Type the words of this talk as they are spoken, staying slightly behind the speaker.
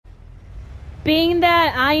Being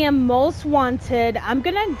that I am most wanted, I'm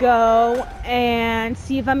gonna go and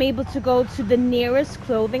see if I'm able to go to the nearest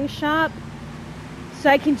clothing shop so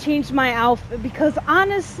I can change my outfit, because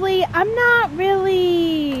honestly, I'm not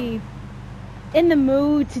really in the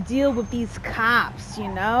mood to deal with these cops, you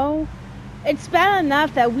know? It's bad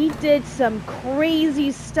enough that we did some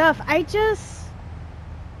crazy stuff. I just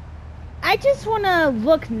want to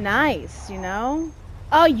look nice, you know?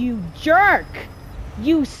 Oh, you jerk!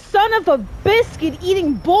 You son of a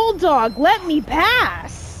biscuit-eating bulldog! Let me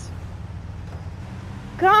pass!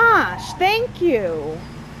 Gosh, thank you.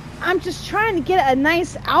 I'm just trying to get a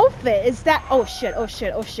nice outfit. Is that... Oh shit, oh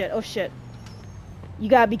shit, oh shit, oh shit. You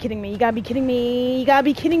gotta be kidding me, you gotta be kidding me, you gotta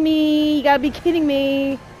be kidding me, you gotta be kidding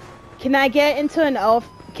me. Can I get into an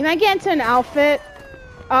Can I get into an outfit?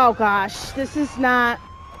 Oh gosh, this is not...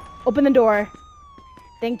 Open the door.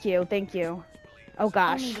 Thank you, thank you. Oh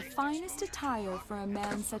gosh. Only the finest attire for a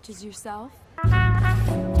man such as yourself.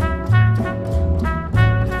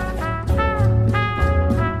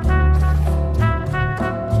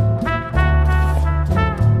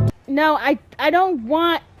 No, I don't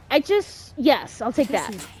want... Yes, I'll take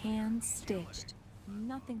that. This is hand-stitched.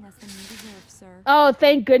 Nothing less than you deserve, sir. Oh,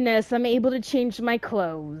 thank goodness, I'm able to change my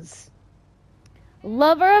clothes.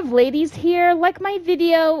 Lover of ladies here, like my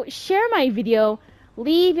video, share my video,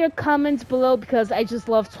 leave your comments below because I just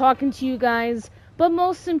love talking to you guys. But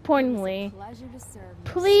most importantly,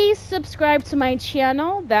 please subscribe to my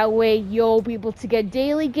channel. That way you'll be able to get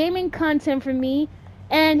daily gaming content from me.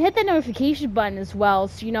 And hit the notification button as well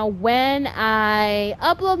so you know when I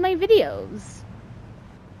upload my videos.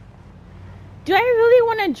 Do I really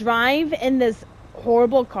want to drive in this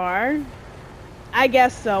horrible car? I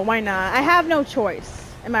guess so, why not? I have no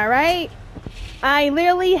choice. Am I right? I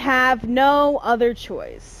literally have no other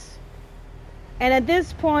choice. And at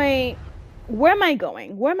this point, where am I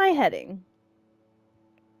going? Where am I heading?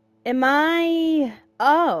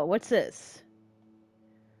 Oh, what's this?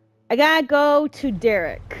 I gotta go to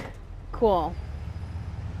Derek. Cool.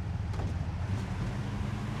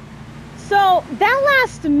 So, that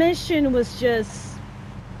last mission was just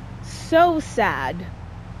so sad.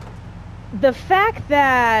 The fact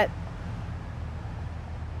that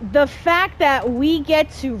we get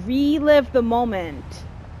to relive the moment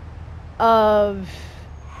of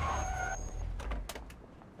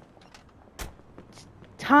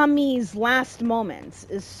Tommy's last moments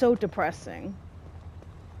is so depressing.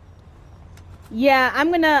 Yeah,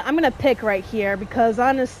 I'm gonna pick right here because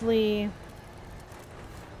honestly,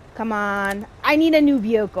 come on, I need a new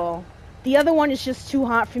vehicle. The other one is just too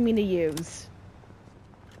hot for me to use.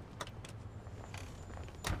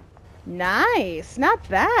 Nice, not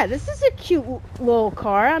bad. This is a cute little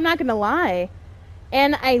car, I'm not gonna lie.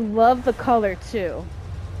 And I love the color too.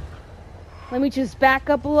 Let me just back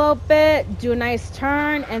up a little bit, do a nice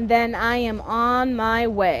turn, and then I am on my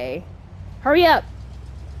way. Hurry up.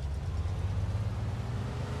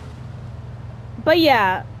 But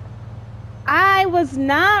yeah, I was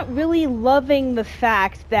not really loving the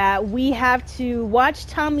fact that we have to watch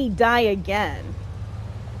Tommy die again.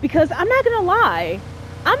 Because I'm not gonna lie,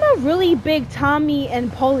 I'm a really big Tommy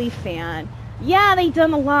and Polly fan. Yeah, they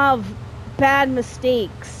done a lot of bad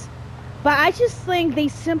mistakes, but I just think they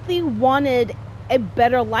simply wanted a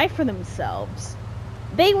better life for themselves.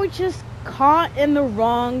 They were just caught in the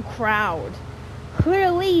wrong crowd.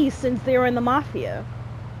 Clearly, since they were in the Mafia.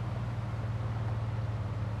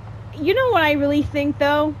 You know what I really think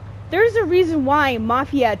though? There's a reason why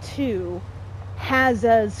Mafia 2 has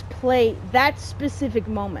us play that specific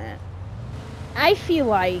moment. I feel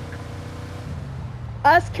like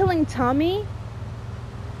us killing Tommy,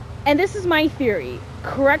 and this is my theory,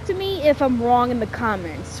 correct me if I'm wrong in the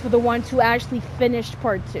comments for the ones who actually finished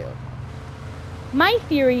part 2. My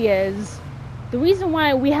theory is the reason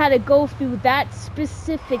why we had to go through that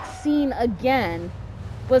specific scene again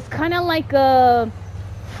was kind of like a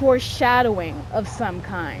foreshadowing of some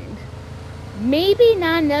kind. Maybe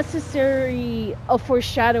not necessarily a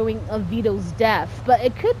foreshadowing of Vito's death, but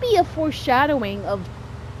it could be a foreshadowing of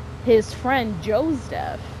his friend Joe's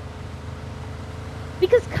death.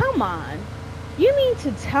 Because come on, you mean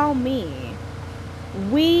to tell me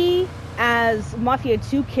we as Mafia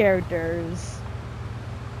 2 characters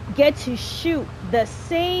get to shoot the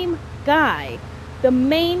same guy, the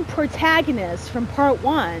main protagonist from part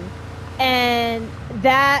 1, and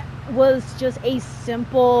that was just a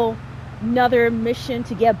simple another mission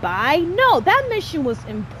to get by? No, that mission was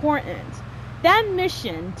important. That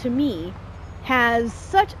mission to me has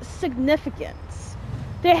such significance.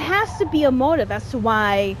 There has to be a motive as to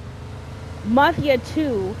why Mafia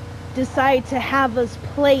 2 decided to have us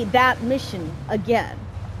play that mission again.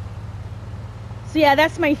 So yeah,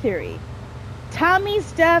 that's my theory.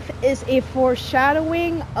 Tommy's death is a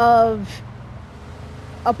foreshadowing of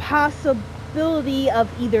a possibility of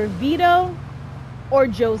either Vito or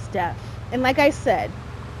Joe's death. And like I said,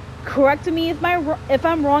 correct me if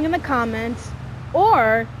I'm wrong in the comments,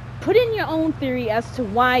 or put in your own theory as to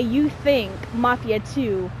why you think Mafia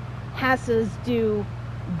 2 has us do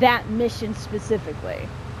that mission specifically.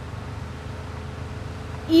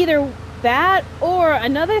 Either that, or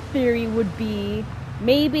another theory would be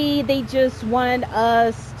maybe they just wanted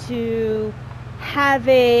us to have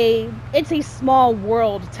it's a small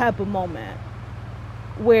world type of moment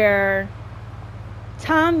where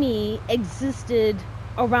Tommy existed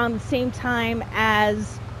around the same time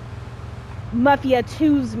as Mafia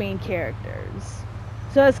 2's main characters.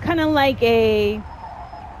 So it's kind of like a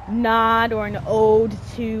nod or an ode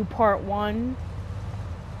to part 1.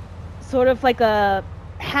 Sort of like a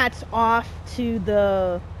hats off to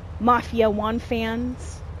the Mafia 1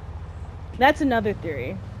 fans. That's another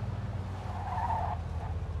theory.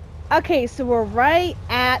 Okay, so we're right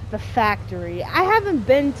at the factory. I haven't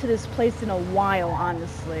been to this place in a while,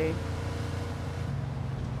 honestly.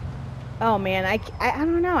 Oh man, I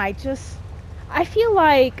don't know, I feel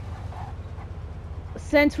like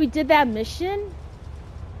since we did that mission,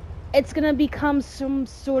 it's gonna become some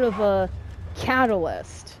sort of a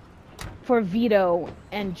catalyst for Vito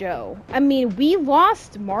and Joe. I mean, we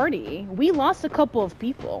lost Marty. We lost a couple of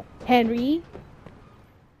people. Henry.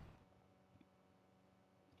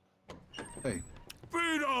 Hey.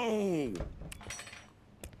 Vito!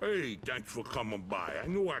 Hey, thanks for coming by. I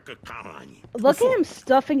knew I could count on you. Look at him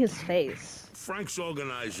stuffing his face. Frank's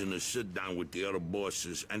organizing a sit-down with the other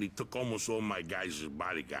bosses, and he took almost all my guys as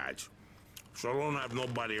bodyguards. So I don't have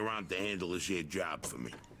nobody around to handle this here job for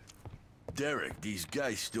me. Derek, these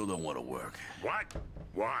guys still don't want to work. What?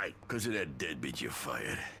 Why? Because of that deadbeat you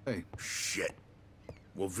fired. Hey. Shit.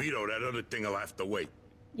 Well, Vito, that other thing will have to wait.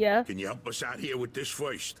 Yeah? Can you help us out here with this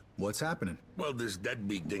first? What's happening? Well, this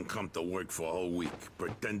deadbeat didn't come to work for a whole week.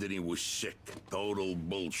 Pretended he was sick. Total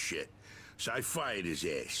bullshit. So I fired his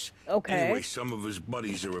ass. Okay. Anyway, some of his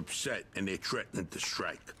buddies are upset, and they're threatening to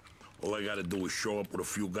strike. All I gotta do is show up with a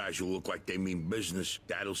few guys who look like they mean business.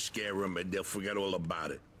 That'll scare them, and they'll forget all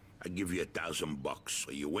about it. I give you $1,000.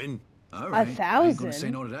 Are you in? All right. 1,000? I ain't gonna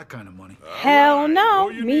say no to that kind of money. Hell no,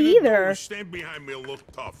 All you me need to do either. is stand behind me and look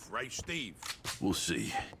tough, right, Steve? We'll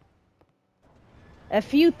see. A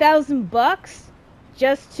few $1,000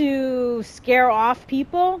 just to scare off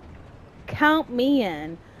people? Count me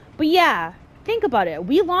in. But yeah, think about it.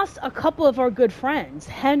 We lost a couple of our good friends,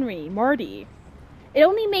 Henry, Marty. It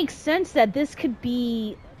only makes sense that this could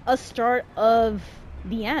be a start of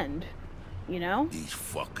the end, you know? These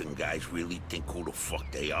fucking guys really think who the fuck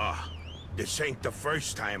they are. This ain't the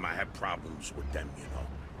first time I had problems with them, you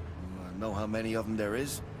know. Know how many of them there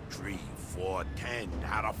is? 3, 4, 10.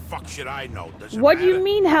 How the fuck should I know? Does it What do you matter?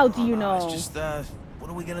 mean, how do you know? It's just, what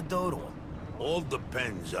are we gonna do to them? All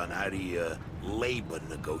depends on how the labor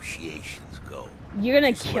negotiations go. You're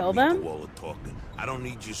gonna Just let kill me them? do all the talking. I don't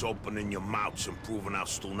need you opening your mouths and proving how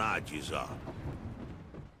stunad yous are.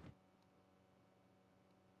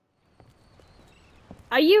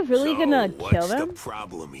 Are you really gonna kill What's the them?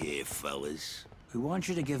 problem here, fellas? We want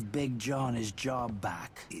you to give Big John his job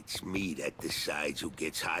back. It's me that decides who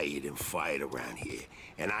gets hired and fired around here.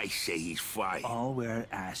 And I say he's fired. All we're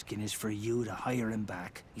asking is for you to hire him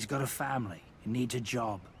back. He's got a family. He needs a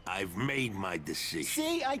job. I've made my decision.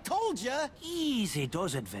 See, I told ya! Easy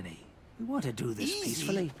does it, Vinny. We want to do this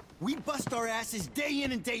peacefully. We bust our asses day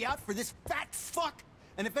in and day out for this fat fuck!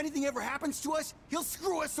 And if anything ever happens to us, he'll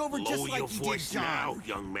screw us over just Lower like your he did voice John. now,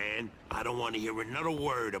 young man. I don't want to hear another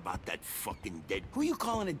word about that fucking dead. Who you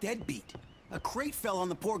calling a deadbeat? A crate fell on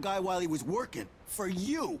the poor guy while he was working. For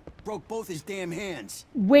you. Broke both his damn hands.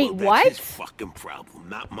 Wait, Well, what? that's his fucking problem,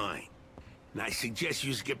 not mine. And I suggest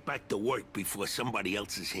you get back to work before somebody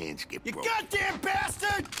else's hands get You broke. goddamn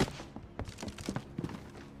bastard!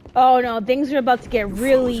 Oh no, things are about to get You fellas are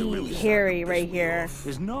really really hairy starting to right piss me here. off.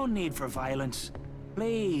 There's no need for violence.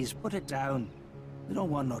 Please, put it down. We don't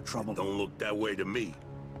want no trouble. Don't look that way to me.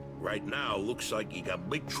 Right now, looks like you got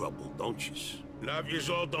big trouble, don't you? Now, if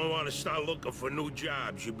you all don't want to start looking for new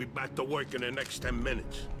jobs, you'll be back to work in the next 10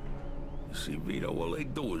 minutes. You see, Vito, all they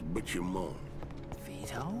do is bitch and moan.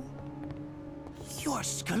 Vito? You're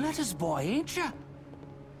Skelettor's boy, ain't you?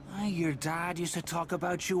 Your dad used to talk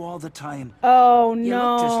about you all the time. Oh You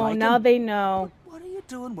look just no, like now him. they know. What are you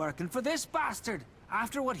doing working for this bastard?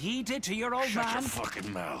 After what he did to your old Shut man? your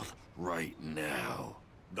fucking mouth right now.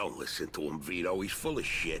 Don't listen to him, Vito. He's full of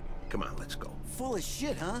shit. Come on, let's go. Full of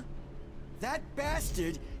shit, huh? That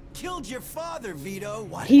bastard killed your father, Vito.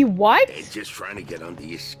 What? He what? They're just trying to get under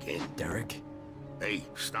your skin. Derek? Hey,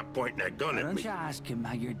 stop pointing that gun Why at don't me. you ask him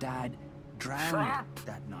how your dad drowned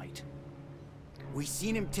that night? We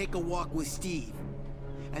seen him take a walk with Steve.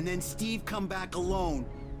 And then Steve come back alone.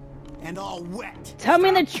 And all wet. Tell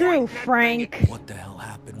me the Stop truth, pointing that Frank. thing What the hell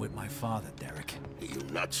happened with my father, Derek? You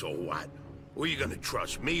nuts or what? Who are you gonna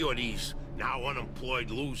trust, me or these now unemployed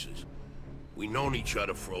losers? We known each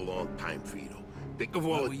other for a long time, Vito. Think of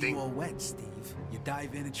Why all were the you things. all wet, Steve? You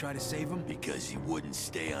dive in and try to save him? Because he wouldn't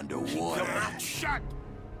stay Keep underwater. your mouth shut!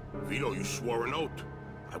 Vito, you swore an oath.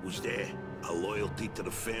 I was there. Our loyalty to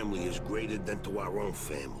the family is greater than to our own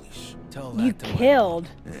families. Tell that You to my killed.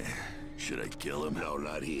 Should I kill him? No,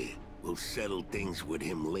 not here. We'll settle things with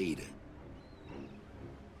him later.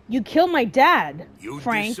 You killed my dad, You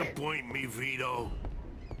Frank. disappoint me, Vito.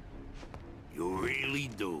 You really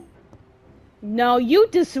do. No, you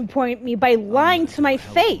disappoint me by lying to my A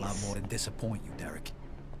hell of a lot face. more than disappoint you, Derek.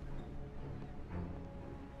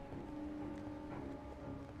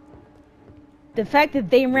 The fact that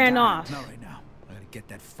they ran dad. off. Not right now. I gotta get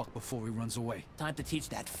that fuck before he runs away. Time to teach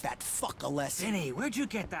that fat fuck a lesson. Vinny, where'd you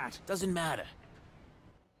get that? Doesn't matter.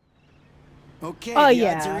 Okay, Oh, the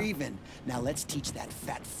odds yeah. are even. Now let's teach that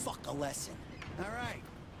fat fuck a lesson. All right.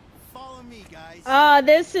 Follow me, guys.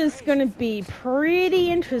 This is gonna be pretty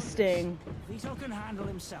interesting. Vito can handle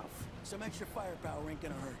himself. Some extra firepower ain't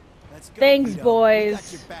gonna hurt. Let's go, Thanks, Vito. boys. We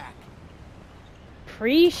got your back.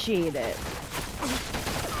 Appreciate it.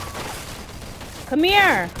 Come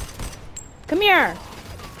here. Come here.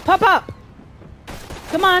 Pop up.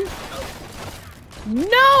 Come on.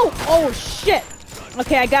 No! Oh, shit.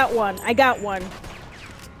 Okay, I got one. I got one.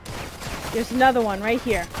 There's another one right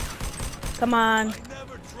here. Come on.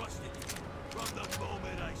 Never trusted you from the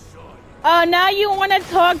moment I saw you. Oh, now you want to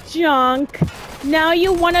talk junk. Now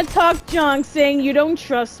you want to talk junk saying you don't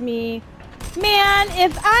trust me. Man,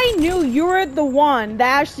 if I knew you were the one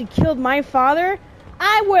that actually killed my father,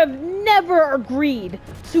 I would have never agreed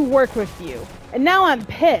to work with you. And now I'm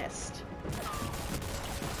pissed.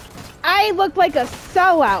 I look like a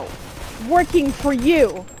sellout working for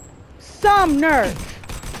you. Some nerve.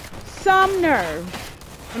 Some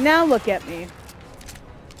nerve. And now look at me.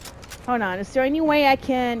 Hold on, is there any way I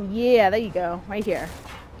can... Yeah, there you go. Right here.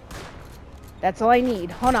 That's all I need.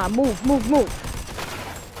 Hold on, move, move, move.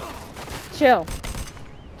 Chill.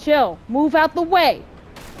 Chill. Move out the way.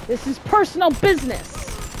 This is personal business.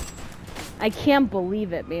 I can't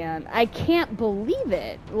believe it, man. I can't believe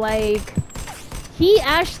it. Like, he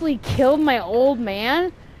actually killed my old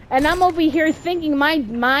man, and I'm over here thinking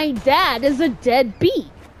my dad is a deadbeat.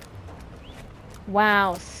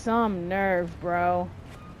 Wow, some nerve, bro.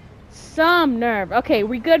 Some nerve. Okay,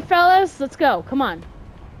 we good, fellas? Let's go. Come on.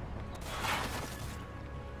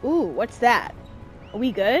 Ooh, what's that? Are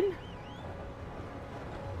we good?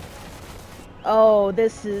 Oh,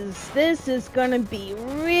 this is gonna be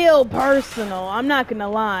real personal. I'm not gonna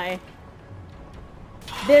lie.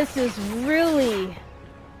 This is really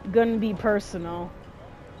gonna be personal.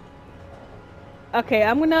 Okay,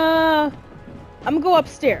 I'm gonna go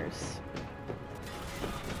upstairs.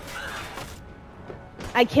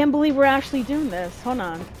 I can't believe we're actually doing this. Hold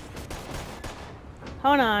on.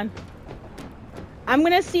 Hold on. I'm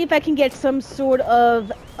gonna see if I can get some sort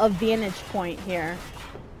of a vantage point here.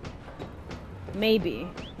 Maybe.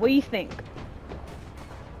 What do you think?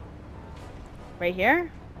 Right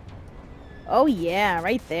here? Oh yeah,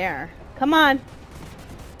 right there. Come on.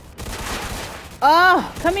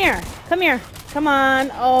 Oh, come here. Come here. Come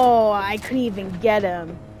on. Oh, I couldn't even get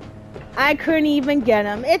him. I couldn't even get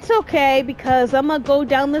him. It's okay because I'm gonna go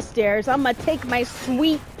down the stairs. I'm gonna take my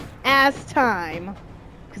sweet ass time.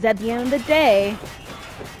 Because at the end of the day,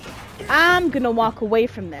 I'm gonna walk away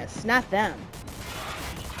from this, not them.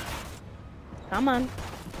 Come on.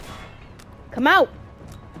 Come out.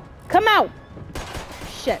 Come out.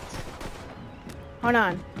 Shit. Hold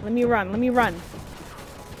on. Let me run. Let me run.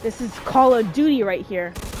 This is Call of Duty right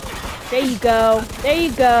here. There you go. There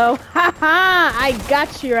you go. Ha ha! I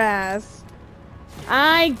got your ass.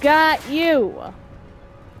 I got you.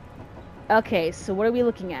 Okay, so what are we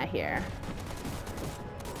looking at here?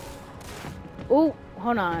 Ooh,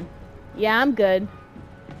 hold on. Yeah, I'm good.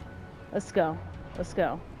 Let's go. Let's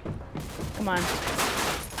go. Come on.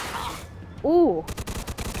 Ooh.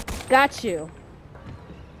 Got you.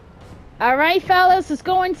 Alright, fellas, let's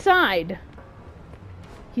go inside.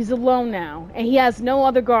 He's alone now, and he has no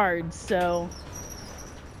other guards, so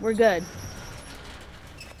we're good.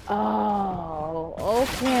 Oh,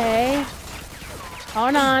 okay.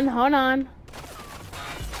 Hold on, hold on.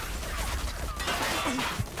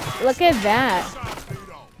 Look at that.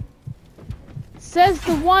 Says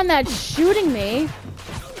the one that's shooting me.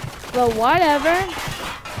 But whatever.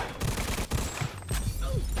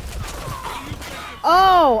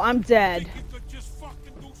 Oh, I'm dead.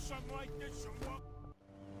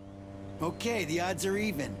 Okay, the odds are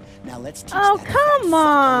even. Now let's teach Oh, that come fat fuck a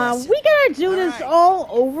on. lesson. We gotta do All this right. all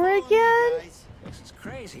over Follow me, again? guys. This is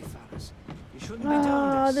crazy, fellas. You shouldn't be doing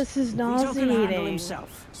Oh, this. this is Vito can handle nauseating.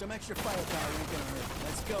 himself. Some extra firepower ain't gonna hurt.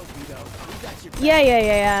 Let's go, Vito. We got your back.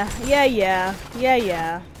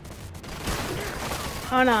 Yeah.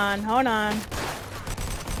 Hold on.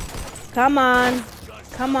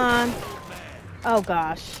 Come on. Oh,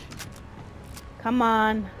 gosh. Come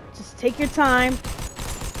on. Just take your time.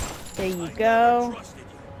 There you go.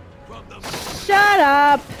 Shut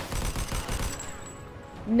up.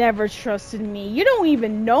 Never trusted me. You don't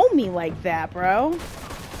even know me like that, bro.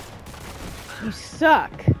 You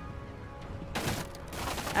suck.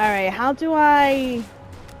 Alright, how do I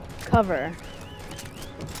cover?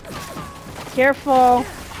 Careful.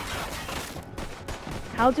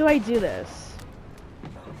 How do I do this?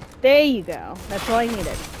 There you go. That's all I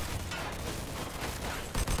needed.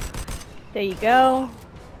 There you go.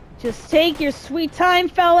 Just take your sweet time,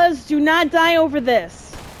 fellas. Do not die over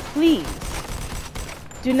this. Please.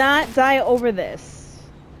 Do not die over this.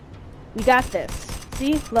 We got this.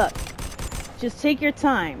 See? Look. Just take your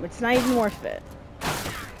time. It's not even worth it.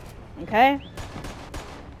 Okay?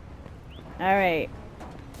 Alright.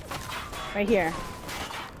 Right here.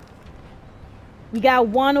 We got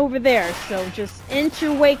one over there, so just inch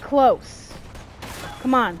your way close.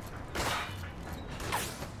 Come on.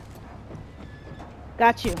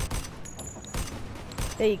 Got you.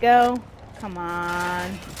 There you go. Come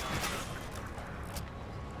on.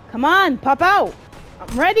 Come on, pop out.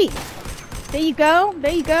 I'm ready. There you go.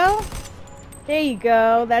 There you go. There you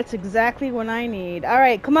go. That's exactly what I need. All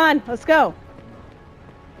right, come on. Let's go.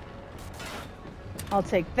 I'll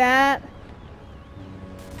take that.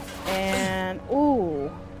 And,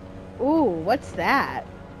 ooh. Ooh, what's that?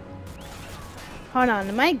 Hold on,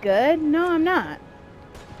 am I good? No, I'm not.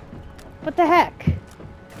 What the heck?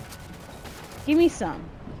 Give me some.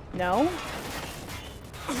 No?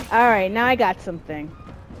 Alright, now I got something.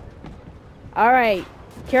 Alright,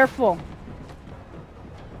 careful.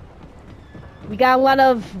 We got a lot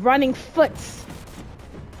of running foots.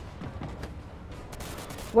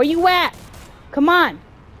 Where you at? Come on.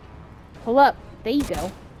 Pull up. There you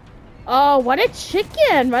go. Oh, what a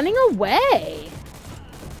chicken! Running away.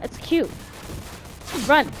 That's cute.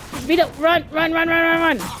 Run. Vito, run.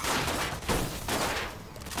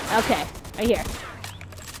 Okay, right here.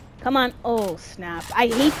 Come on. Oh, snap. I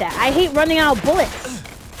hate that. I hate running out of bullets.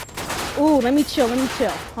 Ooh, let me chill.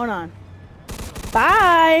 Hold on.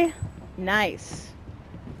 Bye. Nice.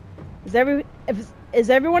 Is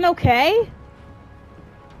everyone okay?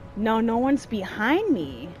 No, no one's behind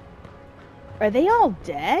me. Are they all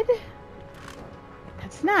dead?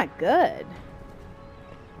 That's not good.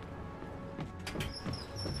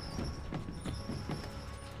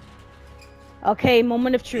 Okay,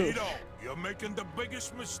 moment of truth. Vito, you're making the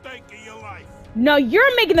biggest mistake of your life. No,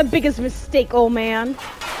 you're making the biggest mistake, old man.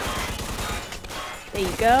 There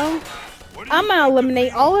you go. I'm gonna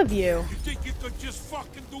eliminate all of you. You think you could just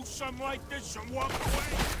fucking do something like this and walk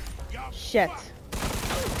away? Shit.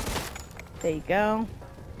 There you go.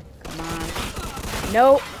 Come on.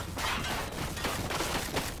 Nope.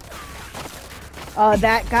 Oh,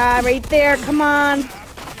 that guy right there. Come on.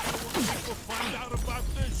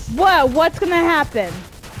 Whoa, what's gonna happen?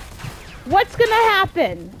 What's gonna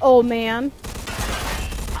happen, old man?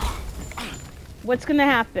 What's gonna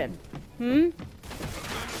happen?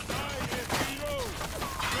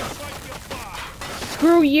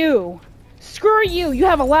 Screw you. Screw you. You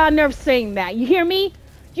have a lot of nerve saying that. You hear me?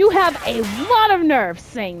 You have a lot of nerve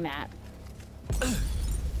saying that.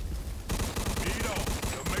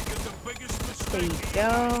 There you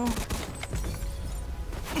go.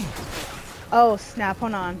 Oh, snap.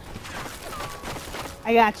 Hold on.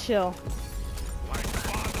 I got chill.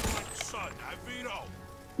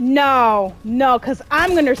 No, because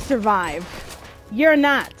I'm going to survive. You're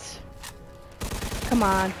not. Come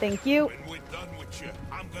on. Thank you. When we're done with you,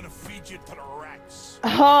 I'm gonna feed you to the rats.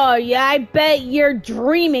 Oh, yeah, I bet you're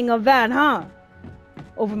dreaming of that, huh?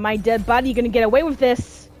 Over my dead body, you're gonna get away with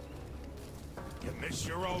this. You miss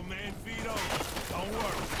your old man, Vito? Don't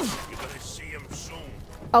worry, you're gonna see him soon.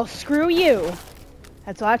 Oh, screw you.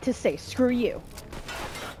 That's all I have to say. Screw you.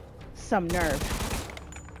 Some nerve.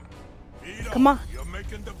 Vito, Come on. You're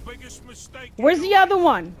making the biggest mistake. Where's the other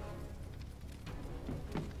one?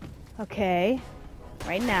 Okay.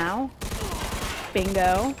 Right now.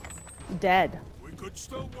 Bingo. Dead. We could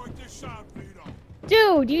still work this out, Vito.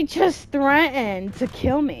 Dude, you just threatened to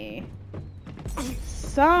kill me.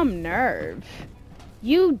 Some nerve.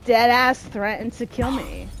 You deadass threatened to kill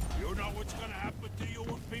me. You know what's gonna happen to you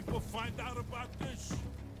when people find out about this?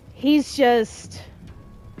 He's just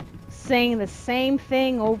saying the same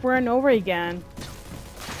thing over and over again.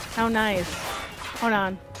 How nice. Hold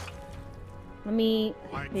on. Let me...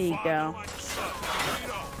 Like There you father, go. like son,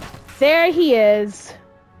 Vito. There he is.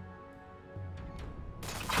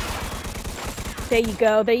 There you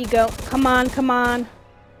go, there you go. Come on, come on.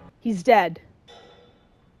 He's dead.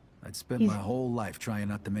 I'd spent my whole life trying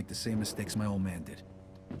not to make the same mistakes my old man did.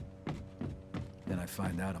 Then I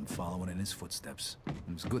find out I'm following in his footsteps.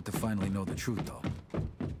 It was good to finally know the truth, though.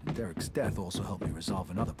 And Derek's death also helped me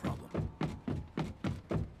resolve another problem.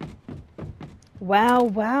 Wow,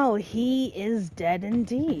 wow, he is dead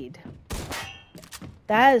indeed.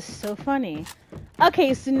 That is so funny.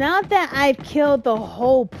 Okay, so now that I've killed the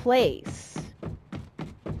whole place,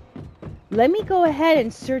 let me go ahead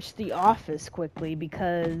and search the office quickly,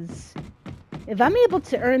 because if I'm able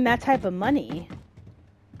to earn that type of money,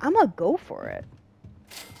 I'm gonna go for it.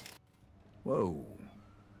 Whoa.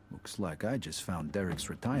 Looks like I just found Derek's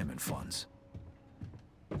retirement funds.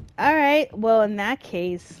 Alright, well in that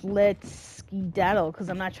case, let's skedaddle, because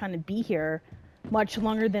I'm not trying to be here much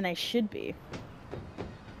longer than I should be.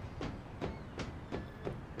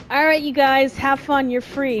 Alright, you guys, have fun, you're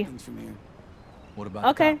free. Things from here. What about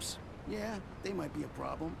Okay. the cops? Yeah, they might be a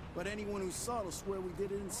problem, but anyone who saw will swear we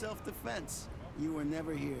did it in self-defense. You were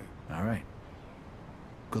never here. All right.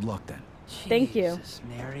 Good luck then. Thank you. Jesus,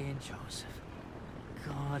 Mary and Joseph.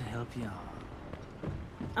 God help you all.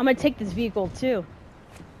 I'm gonna take this vehicle too.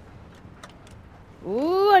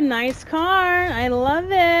 Ooh, a nice car. I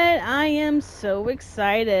love it. I am so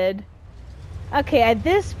excited. Okay, at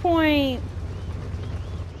this point,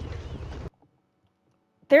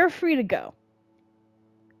 they're free to go.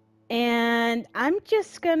 And I'm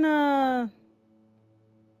just gonna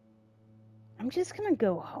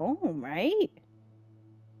go home, right?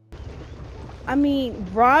 I mean,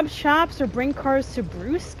 rob shops or bring cars to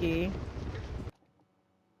Brewski.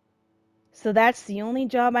 So that's the only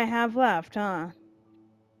job I have left, huh?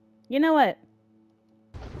 You know what?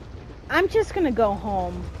 I'm just gonna go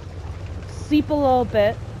home, sleep a little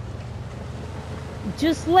bit,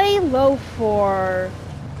 just lay low for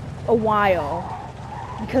a while.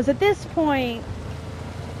 Because at this point,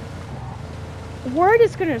 word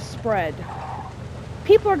is gonna spread.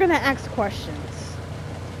 People are gonna ask questions.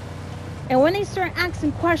 And when they start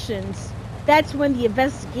asking questions, that's when the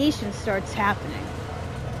investigation starts happening.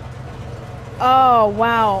 Oh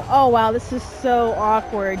wow, this is so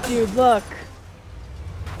awkward. Dude, look.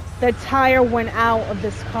 The tire went out of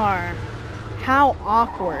this car. How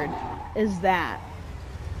awkward is that?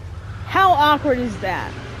 How awkward is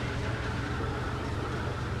that?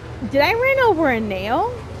 Did I run over a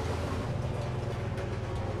nail?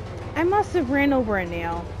 I must have ran over a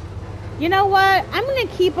nail. You know what? I'm gonna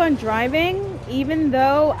keep on driving, even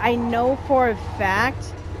though I know for a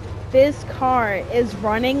fact this car is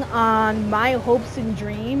running on my hopes and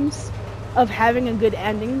dreams of having a good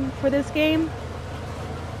ending for this game.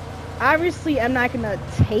 Obviously, I'm not gonna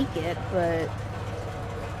take it, but...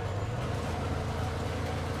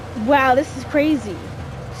 Wow, this is crazy.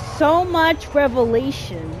 So much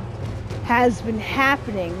revelation has been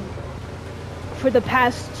happening for the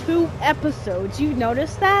past 2 episodes. You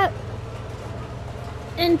notice that?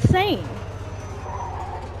 Insane.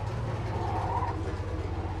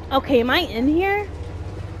 Okay, am I in here?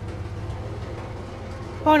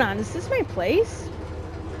 Hold on, is this my place?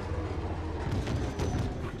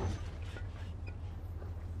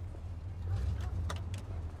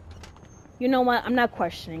 You know what? I'm not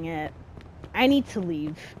questioning it. I need to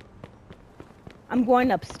leave. I'm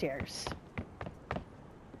going upstairs.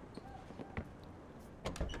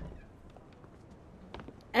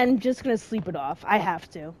 And I'm just gonna sleep it off. I have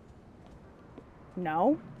to.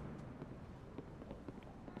 No?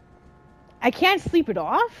 I can't sleep it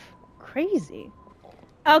off? Crazy.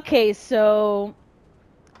 Okay, so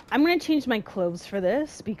I'm gonna change my clothes for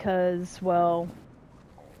this because, well,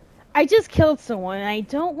 I just killed someone and I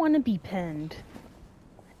don't want to be pinned.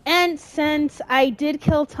 And since I did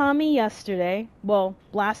kill Tommy yesterday, well,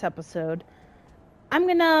 last episode, I'm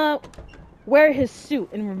gonna wear his suit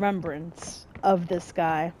in remembrance of this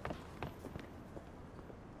guy.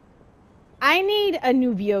 I need a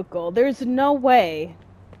new vehicle. There's no way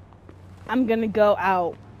I'm gonna go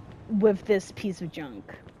out with this piece of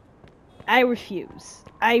junk. I refuse.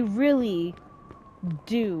 I really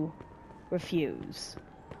do refuse.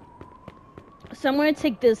 So I'm gonna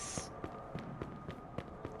take this.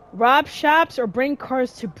 Rob shops or bring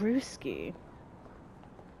cars to Brewski.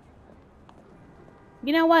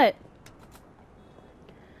 You know what?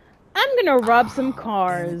 I'm gonna rob some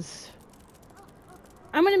cars.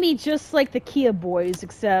 I'm gonna be just like the Kia boys,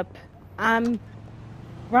 except I'm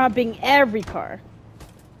robbing every car.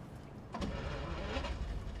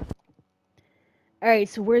 Alright,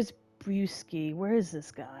 so where's Brewski? Where is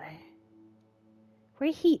this guy?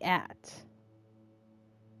 Where he at?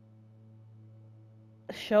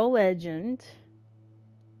 Show legend.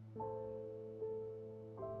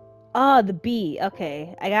 Oh, the B.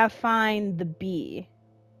 Okay, I gotta find the B.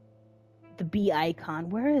 The B icon.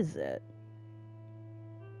 Where is it?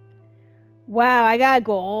 Wow, I gotta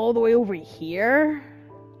go all the way over here?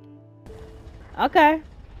 Okay.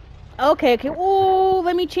 Okay. Oh,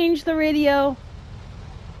 let me change the radio.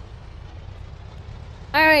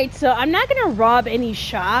 Alright, so I'm not gonna rob any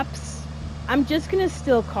shops. I'm just gonna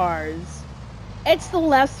steal cars. It's the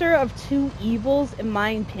lesser of two evils, in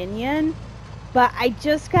my opinion. But I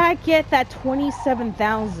just gotta get that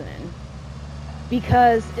 27,000.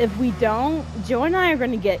 Because if we don't, Joe and I are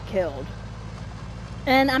gonna get killed.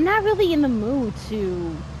 And I'm not really in the mood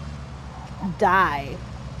to die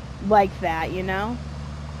like that, you know?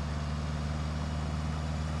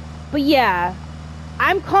 But yeah,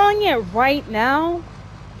 I'm calling it right now.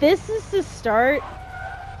 This is the start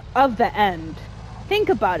of the end. Think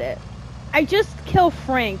about it. I just killed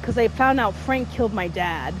Frank because I found out Frank killed my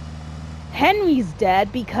dad. Henry's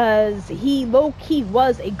dead because he low-key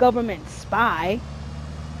was a government spy.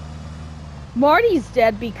 Marty's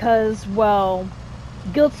dead because, well,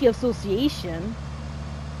 guilty of association.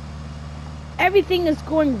 Everything is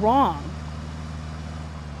going wrong.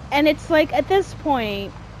 And it's like, at this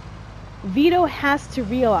point, Vito has to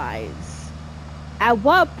realize, at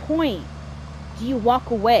what point do you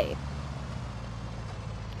walk away?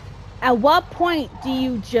 At what point do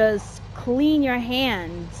you just clean your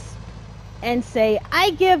hands and say,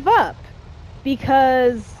 I give up?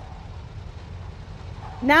 Because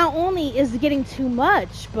not only is it getting too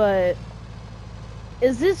much, but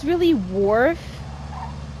is this really worth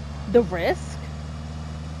the risk?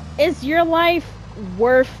 Is your life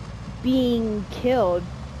worth being killed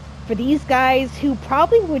for these guys who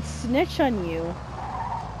probably would snitch on you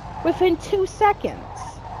within 2 seconds?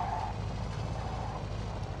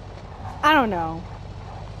 I don't know.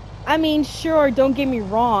 I mean, sure, don't get me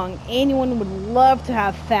wrong, anyone would love to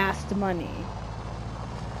have fast money.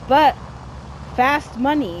 But fast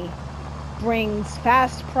money brings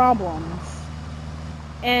fast problems.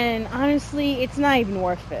 And honestly, it's not even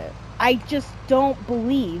worth it. I just don't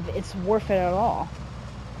believe it's worth it at all.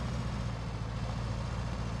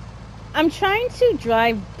 I'm trying to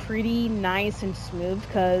drive pretty nice and smooth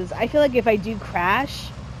because I feel like if I do crash,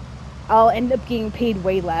 I'll end up getting paid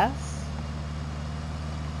way less.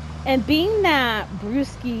 And being that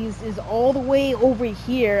Brewski's is all the way over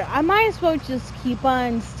here, I might as well just keep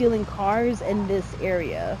on stealing cars in this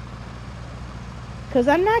area. Because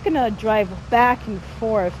I'm not going to drive back and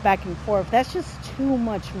forth. That's just too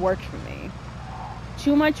much work for me.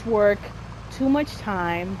 Too much work, too much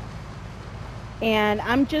time. And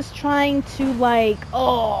I'm just trying to like,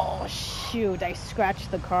 oh shoot, I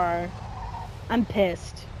scratched the car. I'm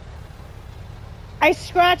pissed. I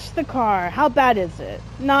scratched the car. How bad is it?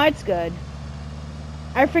 No, it's good.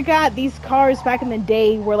 I forgot these cars back in the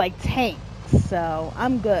day were like tanks, so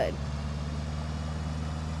I'm good.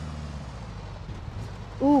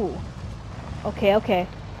 Ooh. Okay.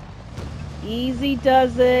 Easy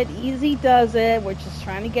does it. We're just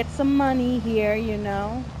trying to get some money here, you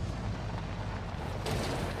know.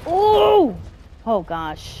 Ooh! Oh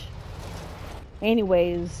gosh.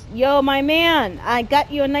 Anyways, yo, my man, I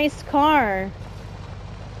got you a nice car.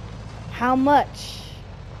 How much?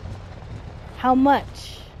 How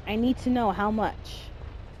much? I need to know how much.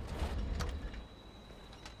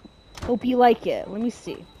 Hope you like it. Let me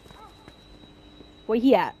see. Where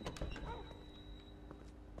he at?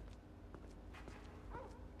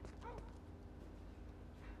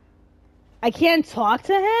 I can't talk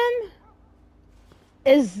to him?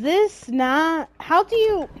 Is this not... How do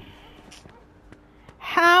you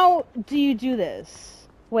do this?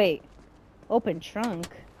 Wait. Open trunk.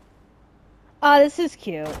 Oh, this is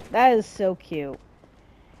cute. That is so cute.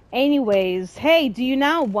 Anyways, hey, do you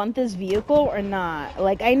now want this vehicle or not?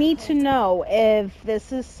 Like, I need to know if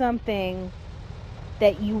this is something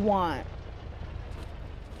that you want.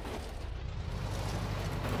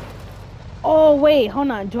 Oh, wait, hold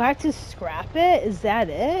on. Do I have to scrap it? Is that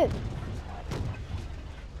it?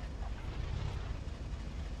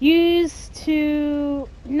 Used to...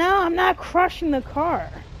 No, I'm not crushing the car.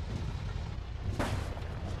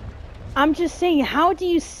 I'm just saying, how do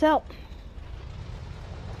you sell...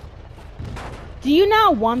 Do you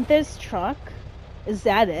not want this truck? Is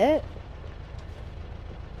that it?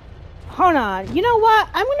 Hold on. You know what?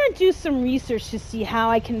 I'm gonna do some research to see how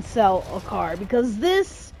I can sell a car, because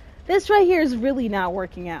this right here is really not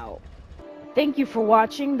working out. Thank you for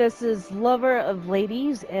watching. This is Lover of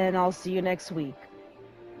Ladies, and I'll see you next week.